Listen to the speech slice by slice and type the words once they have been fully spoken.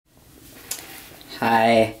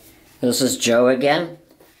Hi, this is Joe again,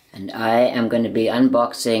 and I am going to be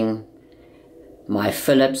unboxing my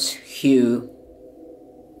Philips Hue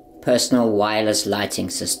personal wireless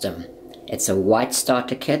lighting system. It's a white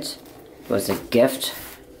starter kit. It was a gift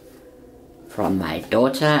from my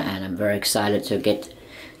daughter, and I'm very excited to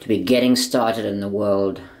be getting started in the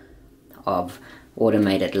world of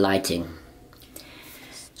automated lighting.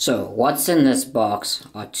 So what's in this box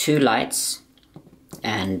are 2 lights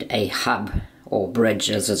and a hub, or bridge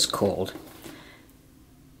as it's called.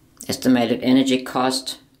 Estimated energy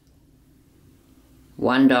cost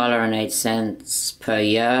 $1.08 per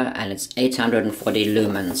year, and it's 840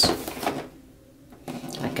 lumens.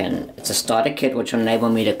 It's a starter kit which will enable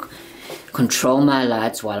me to control my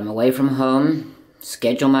lights while I'm away from home,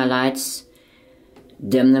 schedule my lights,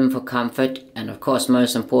 dim them for comfort, and of course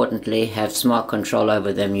most importantly have smart control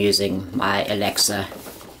over them using my Alexa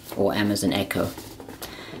or Amazon Echo.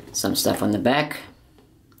 Some stuff on the back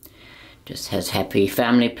just has happy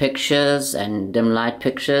family pictures and dim light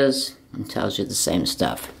pictures and tells you the same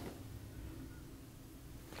stuff.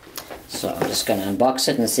 So I'm just going to unbox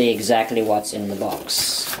it and see exactly what's in the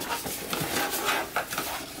box.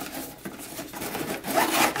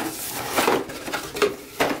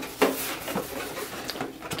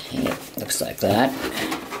 Okay, looks like that.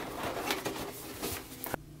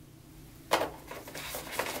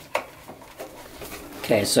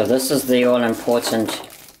 Okay, so this is the all-important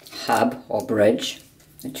hub or bridge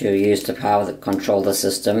that you use to control the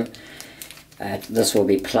system. This will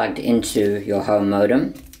be plugged into your home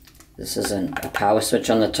modem. This is a power switch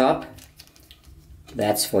on the top.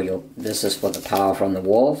 This is for the power from the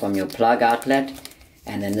wall, from your plug outlet,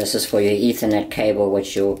 and then this is for your Ethernet cable,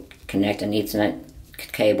 which you'll connect an Ethernet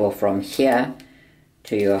cable from here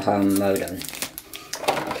to your home modem.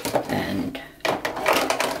 And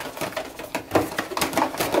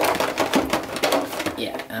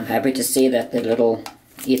I'm happy to see that the little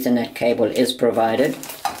Ethernet cable is provided.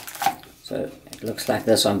 So it looks like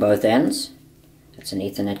this on both ends. It's an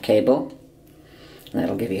Ethernet cable, and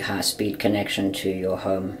that'll give you high-speed connection to your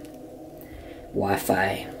home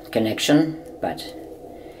Wi-Fi connection, but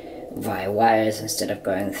via wires instead of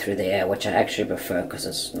going through the air, which I actually prefer because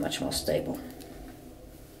it's much more stable.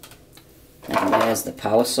 And there's the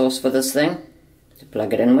power source for this thing to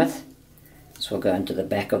plug it in with. This will go into the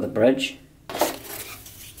back of the bridge.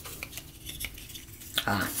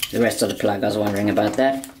 The rest of the plug, I was wondering about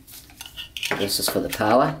that. This is for the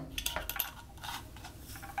power.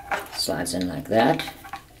 Slides in like that.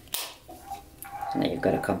 And then you've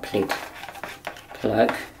got a complete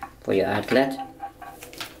plug for your outlet.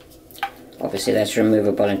 Obviously that's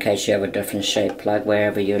removable in case you have a different shaped plug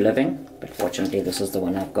wherever you're living, but fortunately this is the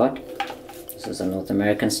one I've got. This is a North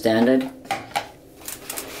American standard.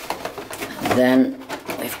 And then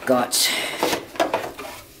we've got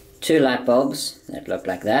 2 light bulbs that look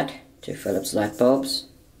like that, 2 Philips light bulbs,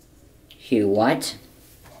 Hue White,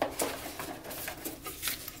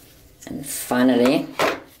 and finally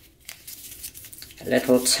a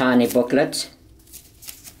little tiny booklet.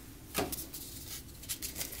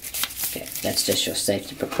 Okay, that's just your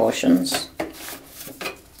safety precautions.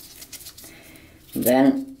 And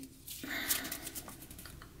then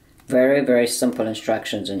very simple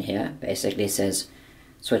instructions in here. Basically says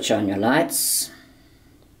switch on your lights,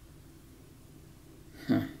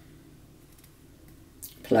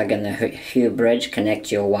 plug in the Hue bridge, connect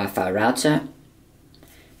to your Wi-Fi router.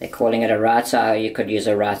 They're calling it a router. You could use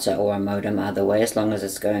a router or a modem either way, as long as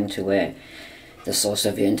it's going to where the source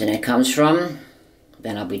of your internet comes from.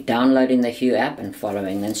 Then I'll be downloading the Hue app and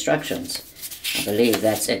following the instructions. I believe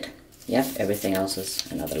that's it. Yep, everything else is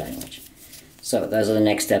another language. So those are the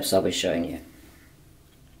next steps I'll be showing you.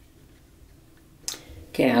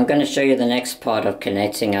 Okay, I'm going to show you the next part of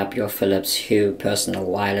connecting up your Philips Hue personal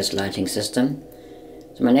wireless lighting system.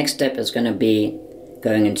 So my next step is going to be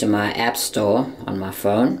going into my app store on my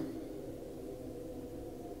phone,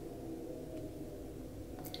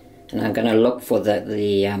 and I'm going to look for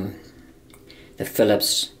the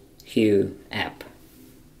Philips Hue app.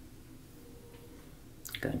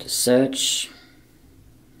 Going to search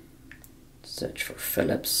for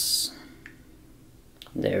Philips.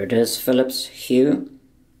 There it is, Philips Hue.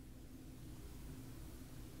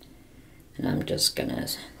 And I'm just gonna,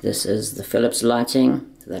 this is the Philips lighting.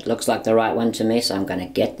 So that looks like the right one to me, so I'm gonna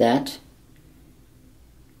get that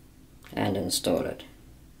and install it.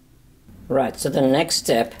 Right, so the next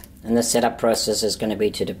step in the setup process is going to be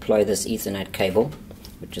to deploy this Ethernet cable,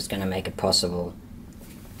 which is going to make it possible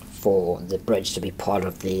for the bridge to be part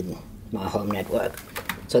of my home network.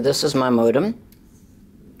 So this is my modem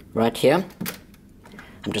right here.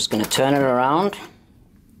 I'm just going to turn it around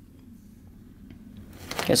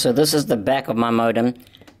Okay, so this is the back of my modem.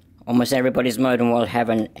 Almost everybody's modem will have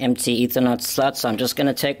an empty Ethernet slot, so I'm just going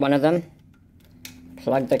to take one of them,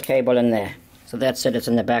 plug the cable in there. So that's it, it's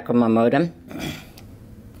in the back of my modem.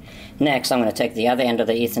 Next, I'm going to take the other end of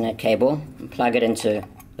the Ethernet cable and plug it into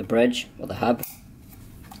the bridge or the hub.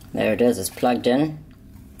 There it is, it's plugged in.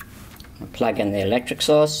 I'll plug in the electric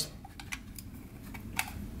source.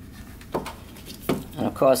 And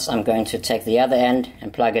of course, I'm going to take the other end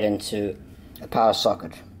and plug it into a power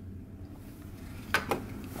socket.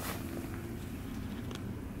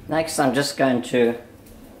 Next, I'm just going to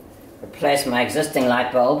replace my existing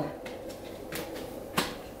light bulb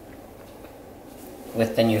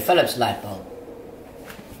with the new Philips light bulb.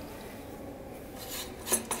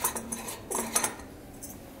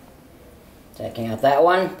 Taking out that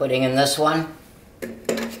one, putting in this one.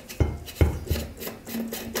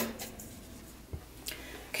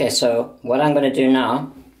 Okay, so what I'm going to do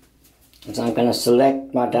now is I'm going to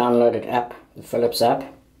select my downloaded app, the Philips app,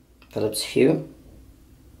 Philips Hue.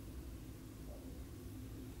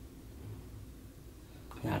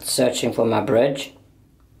 Now it's searching for my bridge.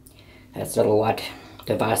 That's the little white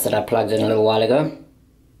device that I plugged in a little while ago.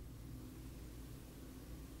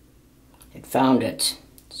 It found it.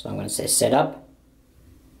 So I'm going to say set up.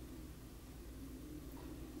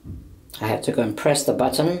 I have to go and press the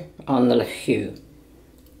button on the Hue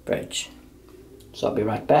bridge. So I'll be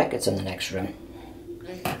right back, it's in the next room.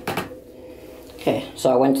 Okay,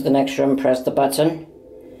 so I went to the next room, pressed the button.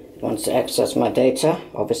 It wants to access my data.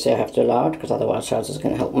 Obviously I have to allow it, because otherwise Charles is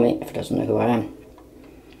going to help me if it doesn't know who I am.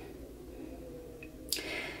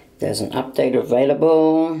 There's an update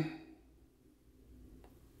available.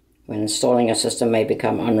 When installing a system may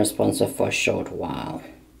become unresponsive for a short while.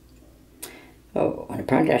 Oh, and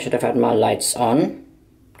apparently I should have had my lights on.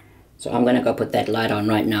 So I'm going to go put that light on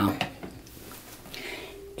right now.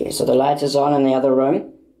 Okay, so the light is on in the other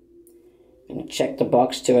room. I'm going to check the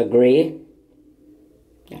box to agree.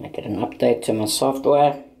 I'm going to get an update to my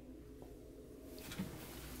software.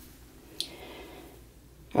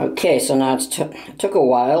 Okay, so now it took a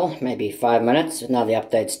while, maybe 5 minutes. Now the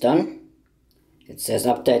update's done. It says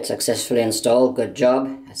update successfully installed, good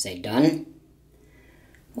job. I say done.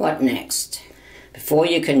 What next? Before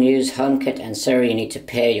you can use HomeKit and Siri, you need to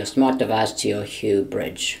pair your smart device to your Hue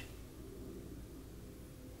bridge.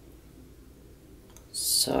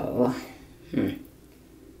 So, I'm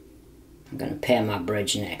going to pair my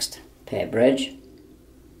bridge next. Pair bridge.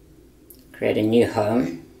 Create a new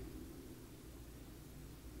home.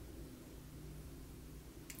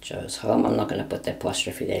 Chose home. I'm not going to put the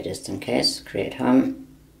apostrophe there just in case. Create home.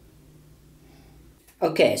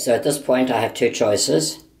 Okay, so at this point I have two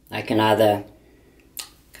choices. I can either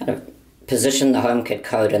kind of position the HomeKit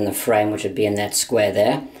code in the frame, which would be in that square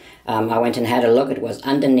there. I went and had a look. It was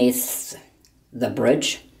underneath the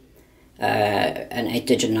bridge, an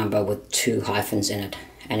 8-digit number with 2 hyphens in it.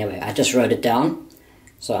 Anyway, I just wrote it down,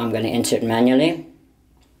 so I'm going to enter it manually.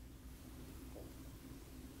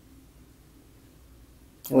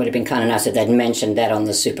 It would have been kind of nice if they'd mentioned that on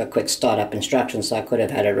the super quick startup instructions, so I could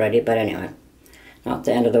have had it ready, but anyway, not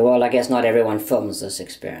the end of the world. I guess not everyone films this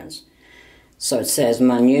experience. So it says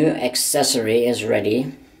my new accessory is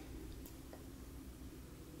ready,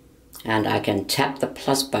 and I can tap the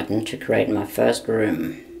plus button to create my first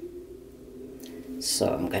room.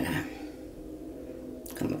 So I'm gonna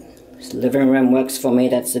this living room works for me,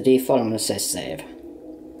 that's the default. I'm gonna say save,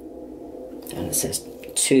 and it says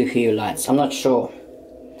 2 Hue lights. I'm not sure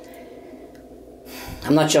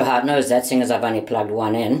how it knows that, seeing as I've only plugged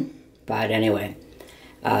one in, but anyway,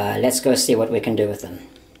 let's go see what we can do with them.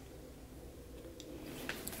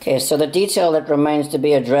 Okay, so the detail that remains to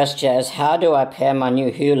be addressed here is how do I pair my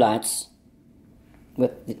new Hue lights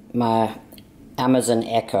with my Amazon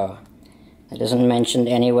Echo. It isn't mentioned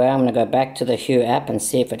anywhere. I'm going to go back to the Hue app and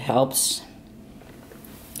see if it helps.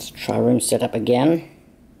 Let's try room setup again.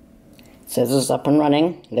 It says it's up and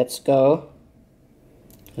running. Let's go.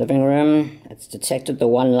 Living room. It's detected the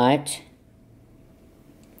one light.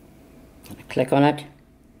 I click on it.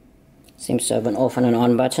 Seems to have an off and an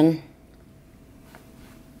on button.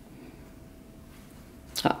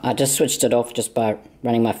 I just switched it off just by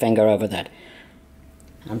running my finger over that.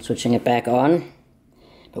 I'm switching it back on.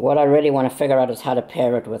 But what I really want to figure out is how to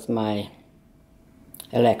pair it with my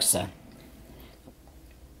Alexa.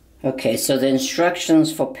 Okay, so the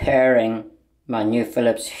instructions for pairing my new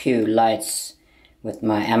Philips Hue lights with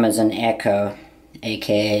my Amazon Echo,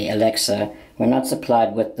 aka Alexa, were not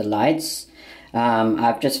supplied with the lights.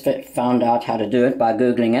 I've just found out how to do it by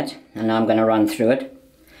Googling it, and now I'm going to run through it.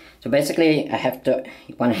 So basically,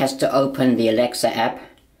 one has to open the Alexa app,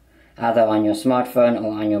 either on your smartphone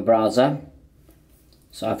or on your browser.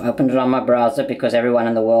 So I've opened it on my browser because everyone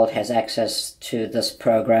in the world has access to this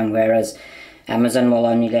program, whereas Amazon will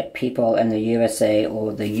only let people in the USA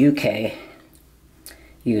or the UK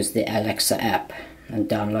use the Alexa app and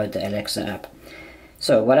download the Alexa app.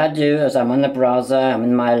 So what I do is I'm on the browser, I'm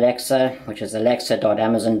in my Alexa, which is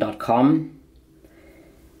alexa.amazon.com.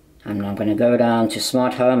 And I'm going to go down to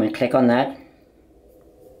Smart Home and click on that.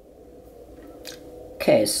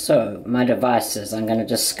 Okay, so my devices, I'm going to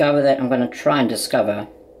discover that, I'm going to try and discover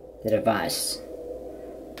the device.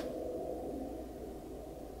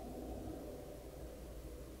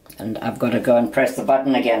 And I've got to go and press the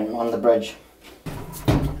button again on the bridge.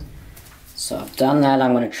 So I've done that,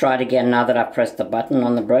 I'm going to try it again now that I've pressed the button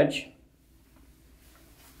on the bridge.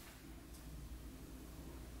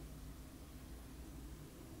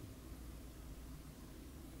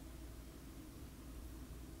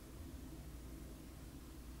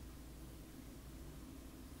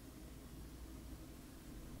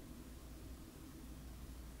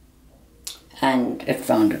 And it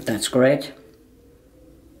found it, that's great.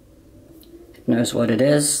 It knows what it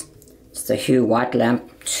is. It's the Hue White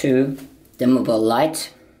Lamp 2 dimmable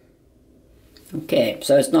light. Okay,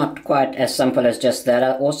 so it's not quite as simple as just that.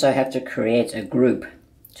 I also have to create a group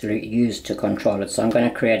to use to control it. So I'm going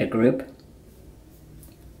to create a group.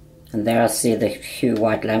 And there I see the Hue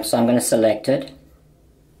White Lamp, so I'm going to select it.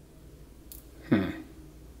 I'm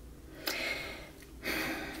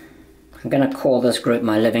going to call this group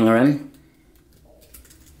my living room.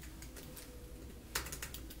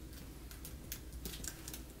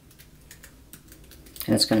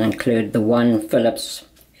 And it's going to include the one Philips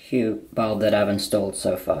Hue bulb that I've installed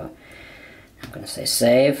so far. I'm going to say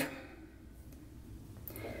save.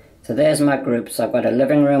 So there's my group. So I've got a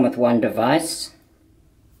living room with one device.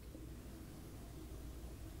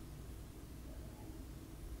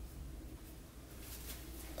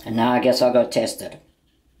 And now I guess I'll go test it.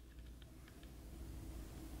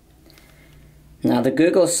 Now the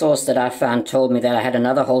Google source that I found told me that I had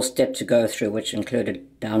another whole step to go through, which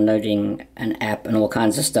included downloading an app and all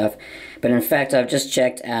kinds of stuff. But in fact I've just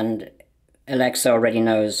checked and Alexa already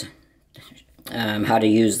knows how to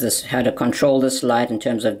use this, how to control this light in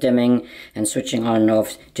terms of dimming and switching on and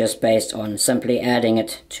off, just based on simply adding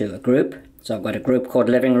it to a group. So I've got a group called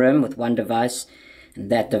Living Room with one device,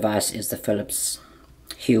 and that device is the Philips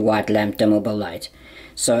Hue White Lamp dimmable light.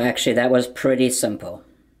 So actually that was pretty simple,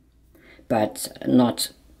 but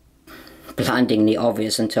not blindingly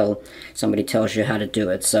obvious until somebody tells you how to do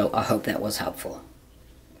it. So I hope that was helpful.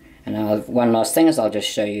 And now one last thing is I'll just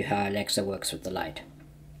show you how Alexa works with the light.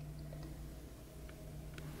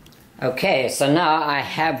 Okay, so now I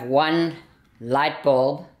have one light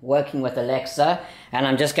bulb working with Alexa, and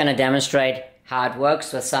I'm just going to demonstrate how it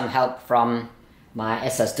works with some help from my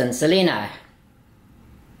assistant Selena.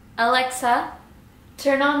 Alexa,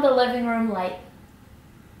 turn on the living room light.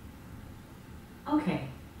 Okay.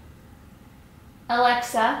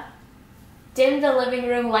 Alexa, dim the living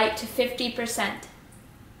room light to 50%.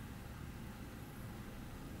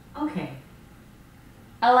 Okay.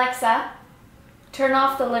 Alexa, turn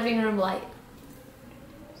off the living room light.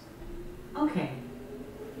 Okay.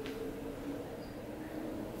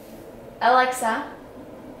 Alexa,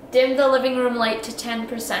 dim the living room light to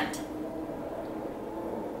 10%.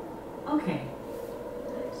 Okay.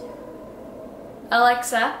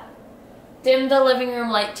 Alexa, dim the living room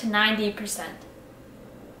light to 90%.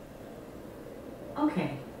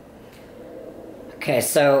 Okay. Okay,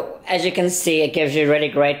 so as you can see, it gives you really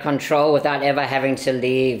great control without ever having to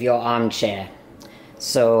leave your armchair.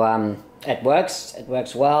 So it works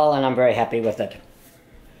well, and I'm very happy with it.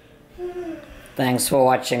 Thanks for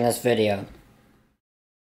watching this video.